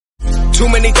Too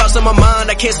many thoughts on my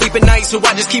mind, I can't sleep at night, so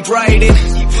I just keep writing.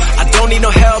 I don't need no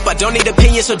help, I don't need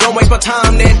opinions, so don't waste my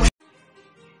time then.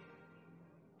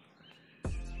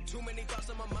 Too many thoughts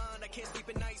on my mind, I can't sleep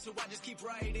at night, so I just keep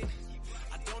writing.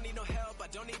 I don't need no help, I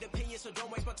don't need opinions, so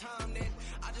don't waste my time then.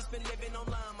 I just been living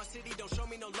online, my city don't show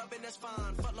me no love and that's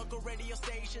fine. Fuck local radio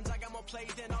stations, I got more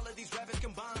plays than all of these rappers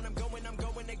combined. I'm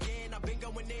going again, I've been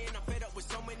going in, I'm fed up with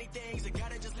so many things, I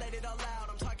gotta just let it all out.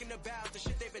 I'm talking about the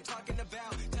shit they've been talking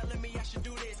about, telling me I should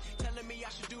do this, telling me I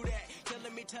should do that,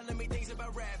 telling me things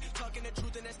about rap, talking the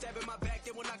truth and that stab in my back,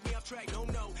 they will knock me off track.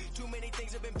 No, too many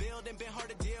things have been building, been hard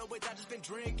to deal with, I just been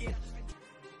drinking.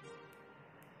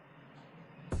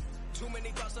 Too many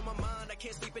thoughts on my mind, I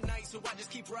can't sleep at night, so I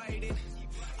just keep writing.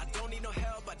 I don't need no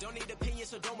help, I don't need opinions,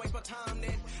 so don't waste my time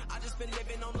then. I just been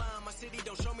living online, my city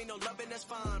don't show me no love and that's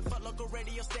fine. Fuck local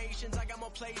radio stations, I got more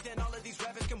plays than all of these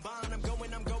rappers combined. I'm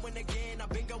going again, I've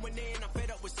been going in, I'm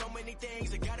fed up with so many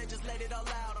things, I gotta just let it all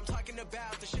out. I'm talking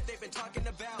about the shit they've been talking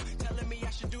about, telling me I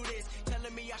should do this,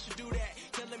 telling me I should do that,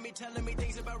 telling me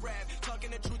things about rap,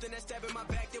 talking the truth and that stab in my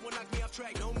back, they will knock me off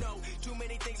track. No, too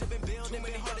many things have been building,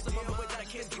 been hard to deal with, I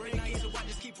can't sleep at night, so I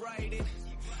just keep writing.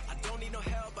 I don't need no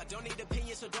help, I don't need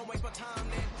opinions, so don't waste my time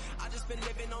then. I just been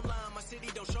living online, my city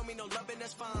don't show me no love and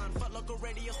that's fine. Fuck local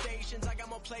radio stations, I got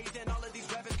more plays than all of these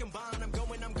rappers combined. I'm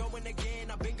going again,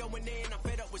 I've been going in, I'm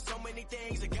fed up with so many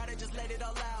things, I gotta just let it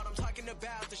all out. I'm talking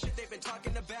about the shit they've been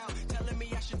talking about, telling me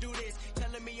I should do this,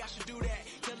 telling me I should do that,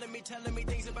 telling me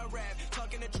things about rap,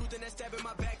 talking the truth and that stab in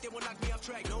my back, they will knock me off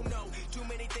track. No, too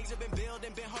many things have been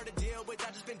building, been hard to deal with,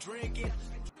 I just been drinking.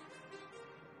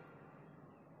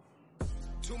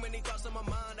 Too many thoughts on my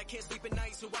mind, I can't sleep at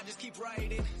night, so I just keep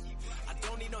writing. I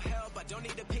don't need no help, I don't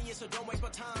need opinions, so don't waste my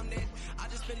time then. I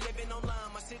just been living online,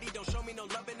 my city don't show me no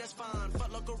love and that's fine.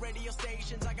 Fuck local radio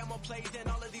stations, I got more plays than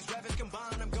all of these rappers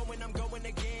combined. I'm going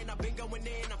again, I've been going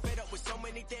in, I'm fed up with so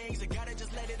many things, I gotta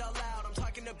just let it all out. I'm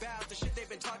talking about the shit they've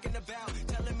been talking about,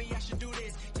 telling me I should do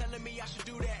this, telling me I should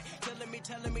do that,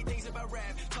 telling me things about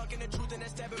rap, talking the truth and that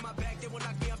stab in my back, they will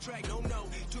knock me off track. No,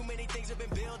 too many things have been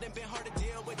building, been hard to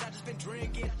deal with, I just been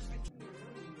drinking.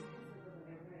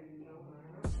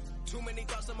 Too many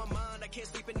thoughts on my mind, I can't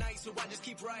sleep at night, so I just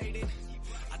keep writing.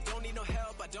 I don't need no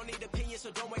help, I don't need opinions,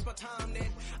 so don't waste my time then.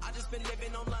 I just been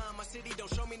living online, my city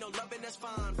don't show me no love and that's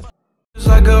fine. Just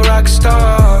like a rock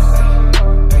star.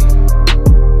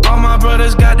 All my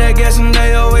brothers got that gas and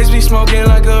they always be smoking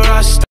like a rock star.